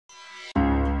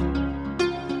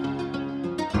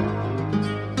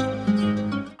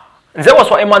Nze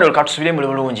waswa Emmanuel katusubire mu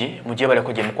bulungi mujebale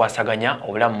ko je mukwasaganya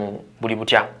obulamu buli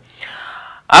butya.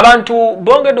 Abantu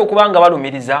bongedde okubanga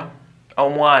balumiriza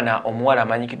omwana omuwala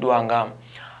amanyikidwa nga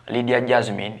Lydia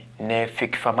Jasmine ne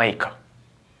Fik Fameica.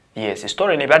 Yes,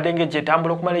 story ne badenge je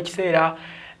tambula okumala ekiseera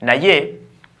naye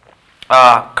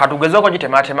katugezako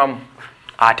gitematemamu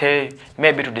ate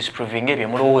maybe to disproving ebyo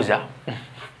mulowooza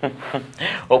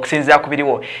okusinza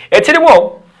kubiriwo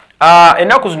ekiriwo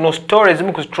enaku zino stories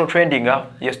zimu ku trending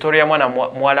ya story ya mwana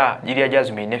mwala Lydia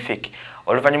Jasmine ne Fik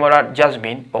oluvannyuma lwa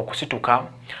Jasmine okusituka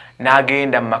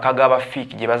n'agenda mu maka g'aba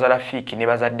Fik gye bazala Fik ne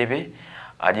bazadde be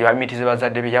gye bamitize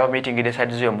bazadde be yaba meeting de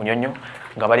side zo munyonyo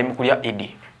nga bali mu kulya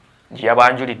Idi gye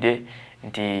yabanjulidde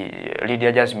nti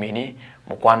Lydia Jasmine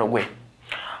mukwano gwe.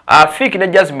 Fik ne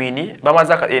Jasmine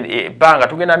bamaza banga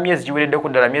tugenda myezi giweredde ku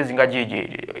ddala myezi nga gigi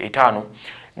 5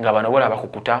 nga bano bola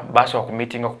bakukuta baso ku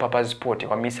meeting ku Papa Sport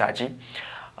kwa Misachi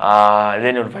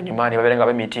then oluvannyuma ne baberenga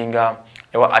ba meeting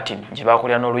ewa Atin gye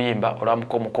bakolera n'oluyimba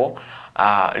olwamukomuko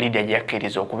Lydia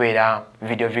yakiriza okubeera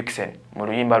video vixen mu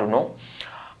luyimba luno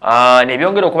ne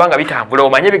byongera okubanga bitambula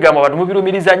omanye ebigambo abantu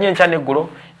mubirumiriza nnyo enkya n'eggulo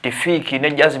ti Fik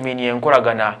ne Jasmine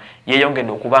enkolagana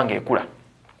yeyongedde okubanga ekula.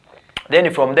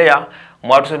 Then from there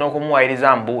mwatuse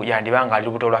n'okumuwayiriza mbu yandibanga ali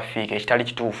lubuto lwa Fik ekitali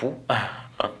kituufu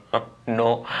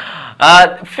no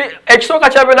ekisooka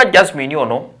kyabena Jasmine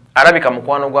ono alabika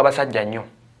mukwano gw'abasajja nnyo.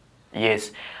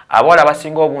 Yes, abawala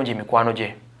abasinga obungi mikwano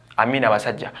gye amina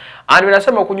abasajja andi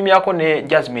benasema okunyumyako ne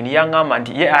Jasmine yangamba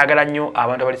nti ye ayagala nnyo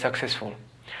abantu abali successful.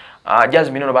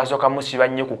 Jasmine ono basooka musiba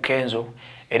nnyo ku Kenzo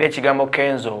era ekigambo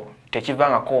Kenzo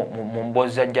tekivangako mu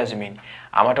mboozi za Jasmine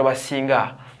abantu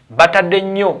abasinga batadde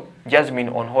nnyo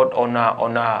Jasmine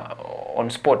on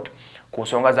spot ku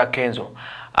nsonga za Kenzo.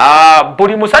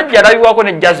 Buli musajja alabibwako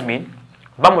ne Jasmine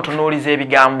bamutunuuliza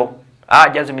ebigambo.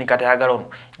 Jasmine katayagala ono,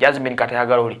 Jasmine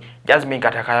katayagala oli, Jasmine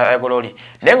katayagala oli.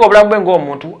 Naye ng'obulamu bwe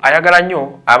ng'omuntu ayagala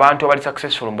nnyo abantu abali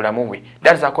successful mu bulamu bwe.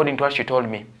 That is according to what she told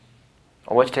me.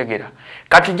 Oba kitegeera.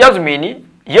 Kati Jasmine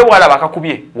ye wala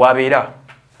bakakubye wabeera.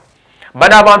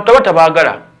 Bano abantu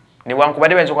tabaagala ne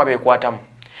wankubadde bayinza okuba beekwatamu.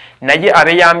 Naye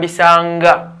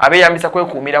abeyambisa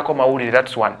kwekuumirako mawulire,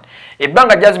 that's one.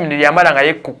 Ebbanga Jasmine lyamala nga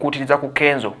yekukutiriza ku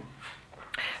Kenzo.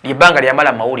 Ebbanga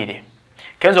lyamala mawulire.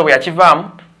 Kenzo bwe yakivaamu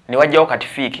ne wajjawo kati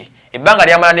Fik. Ebbanga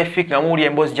lyamala ne Fik nga muwulira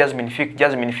emboozi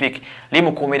Jasmine Fik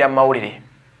limukuumira mu mawulire.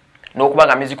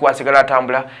 N'okubanga miziki wasigala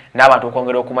atambula n'abantu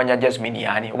okwongera okumanya Jasmine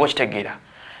yaani. Oba okitegeera.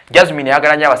 Jasmine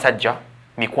ayagala nnyo abasajja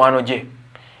mikwano gye.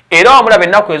 Era wamulaba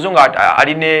ennaku ezo nga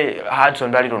aline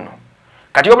Hudson dali luno.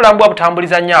 Kati obulamu bwa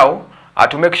butambuliza nnyawo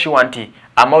to make sure nti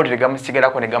amawulire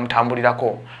gamusigalako ne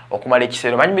gamutambulirako okumala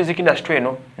ekiseera. Manyi music industry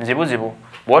eno nzibuzibu.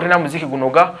 Bw'otena muziki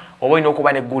gunoga oba olina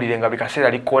okuba neggulire nga bikaseera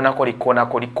likkoonako.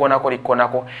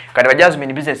 Kati ba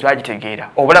Jasmine business bagitegeera.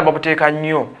 Obulamu babuteeka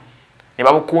nnyo ne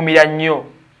babukuumira nnyo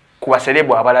ku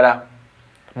baserebu abalala.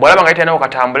 Bw'olaba nga yitanawo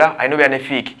katambula alina obeera ne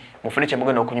Fik mufune kye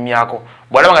mugenda okunyumyako.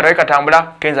 Bw'olaba nga tawali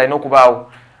katambula Kenzo alina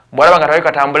okubaawo. Bw'olaba nga tawali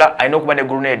katambula alina okuba ne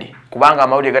grenade kubanga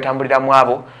amawulire gatambuliramu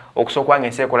abo okusooka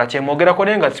ensi ekola kyemwogerako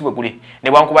naye nga si bwe guli.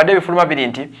 Ne bwankubadde ebifuluma biri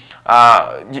nti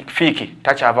Fik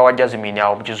takyava wa Jasmine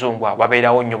awo mu kizungu awo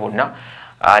babeerawo nnyo bonna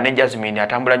ne Jasmine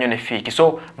atambula nnyo ne Fik.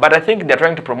 So but I think they are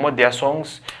trying to promote their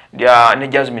songs ne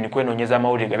Jasmine kwenoonyeza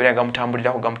amawulire gabeera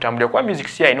gamutambulirako kuba music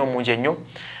si alina omungi ennyo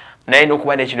naye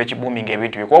n'okuba n'ekintu ekibuuminga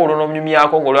ebintu bye. Kuba olwo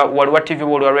n'omunyumyako ng'oliwa TV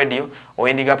oba oliwa radio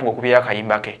oyendingapo ng'okubyayo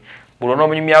akayimba ke. Buli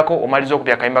n'omunyumyako omaliza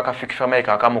okubya akayimba ka Fik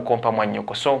Fameica akamukompa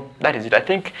mwannyoko. So that is it. I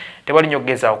think tebali nnyo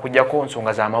okugeza okuggyako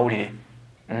nsonga za mawulire.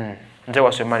 Nze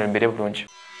waswa Emmanuel mbere bulungi.